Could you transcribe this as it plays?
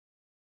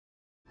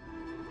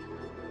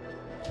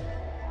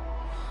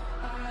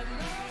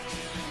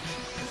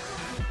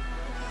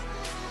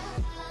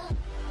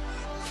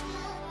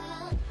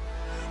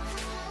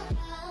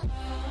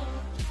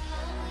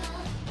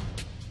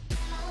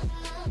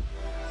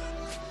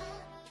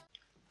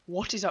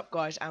What is up,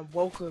 guys, and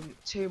welcome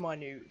to my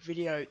new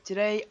video.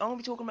 Today I'm going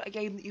to be talking about a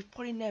game that you've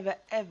probably never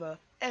ever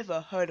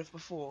heard of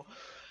before,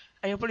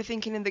 and you're probably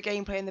thinking in the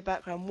gameplay in the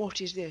background, what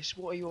is this,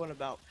 what are you on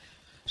about?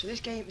 So this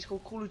game is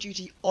called Call of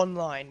Duty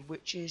Online,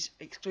 which is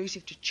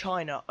exclusive to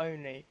China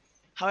only.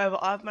 However,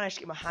 I've managed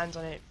to get my hands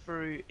on it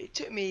it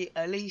took me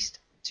at least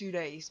 2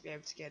 days to be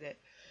able to get it,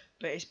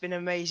 but it's been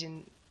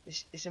amazing.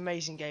 It's an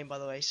amazing game, by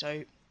the way. So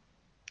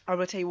I'm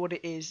going to tell you what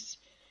it is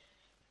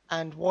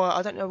and why.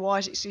 I don't know why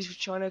it's exclusive to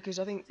China, because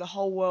I think the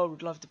whole world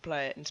would love to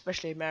play it, and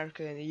especially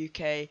America and the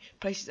UK,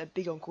 places that are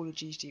big on Call of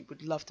Duty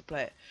would love to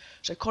play it.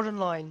 So COD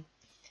Online,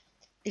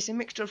 it's a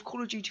mixture of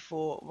Call of Duty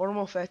 4, Modern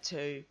Warfare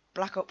 2,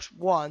 Black Ops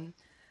 1,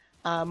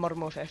 and Modern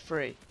Warfare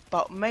 3.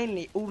 But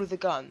mainly all of the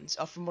guns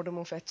are from Modern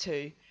Warfare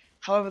 2.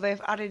 However,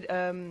 they've added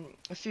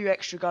a few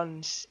extra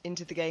guns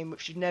into the game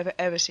which you've never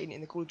ever seen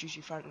in the Call of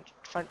Duty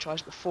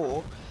franchise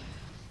before.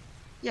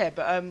 Yeah,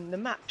 but the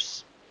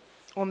maps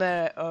on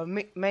there are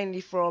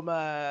mainly from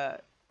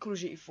Call of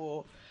Duty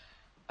 4,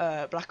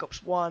 Black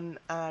Ops 1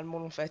 and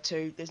Modern Warfare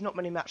 2. There's not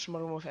many maps from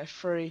Modern Warfare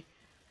 3,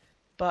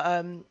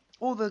 but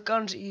all the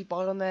guns that you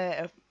buy on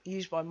there are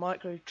used by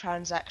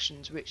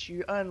microtransactions, which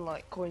you earn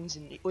like coins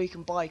in, or you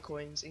can buy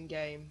coins in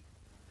game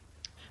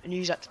and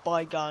use that to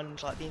buy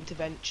guns like the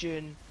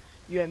Intervention,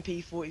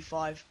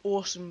 UMP-45,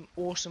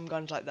 awesome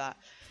guns like that.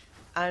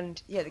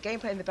 And yeah, the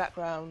gameplay in the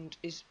background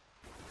is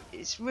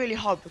it's really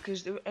hard,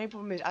 because the only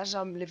problem is, as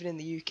I'm living in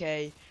the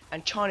UK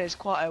and China is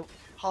quite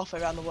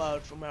halfway around the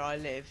world from where I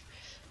live,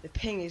 the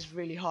ping is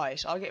really high.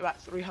 So I get about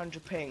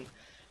 300 ping,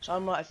 so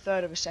I'm like a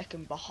third of a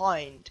second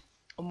behind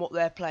on what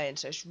they're playing.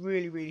 So it's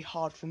really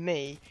hard for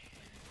me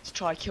to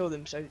try kill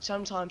them. So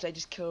sometimes they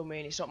just kill me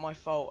and it's not my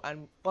fault.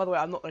 And by the way,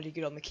 I'm not really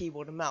good on the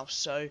keyboard and mouse,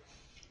 so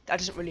that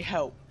doesn't really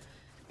help.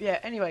 But yeah,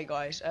 anyway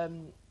guys,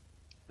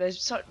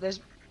 there's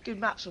good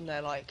maps on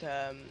there, like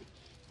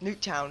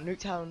Nuketown.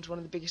 Nuketown's one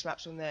of the biggest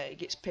maps on there. It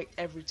gets picked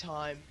every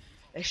time.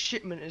 There's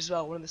Shipment as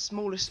well, one of the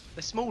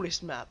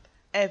smallest map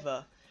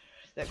ever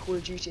that Call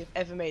of Duty have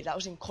ever made. That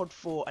was in COD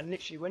 4, and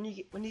literally when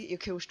you get your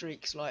kill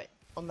streaks like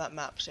on that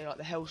map, say like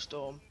the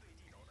Hellstorm,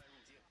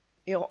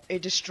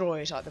 it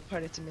destroys like the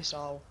Predator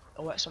missile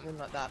or something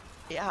like that.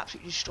 It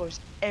absolutely destroys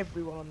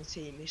everyone on the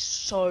team. It's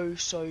so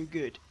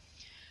good.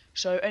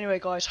 So anyway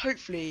guys,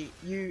 hopefully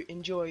you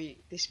enjoy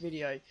this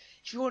video.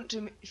 If you want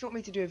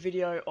me to do a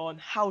video on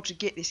how to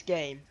get this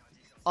game,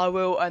 I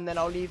will, and then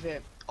I'll leave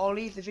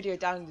the video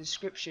down in the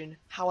description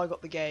how I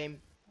got the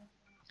game.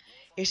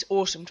 It's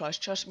awesome, guys.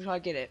 Trust me, try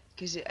to get it,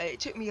 because it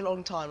took me a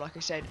long time, like I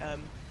said.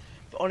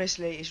 But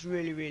honestly, it's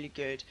really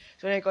good.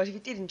 So anyway guys, if you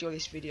did enjoy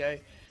this video,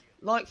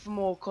 like for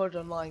more COD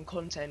Online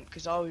content,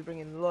 because I'll be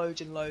bringing loads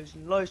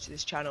to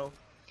this channel.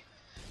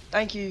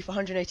 Thank you for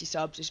 180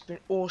 subs. It's been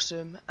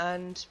awesome,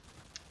 and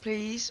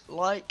please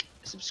like,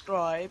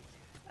 subscribe,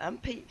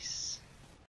 and peace.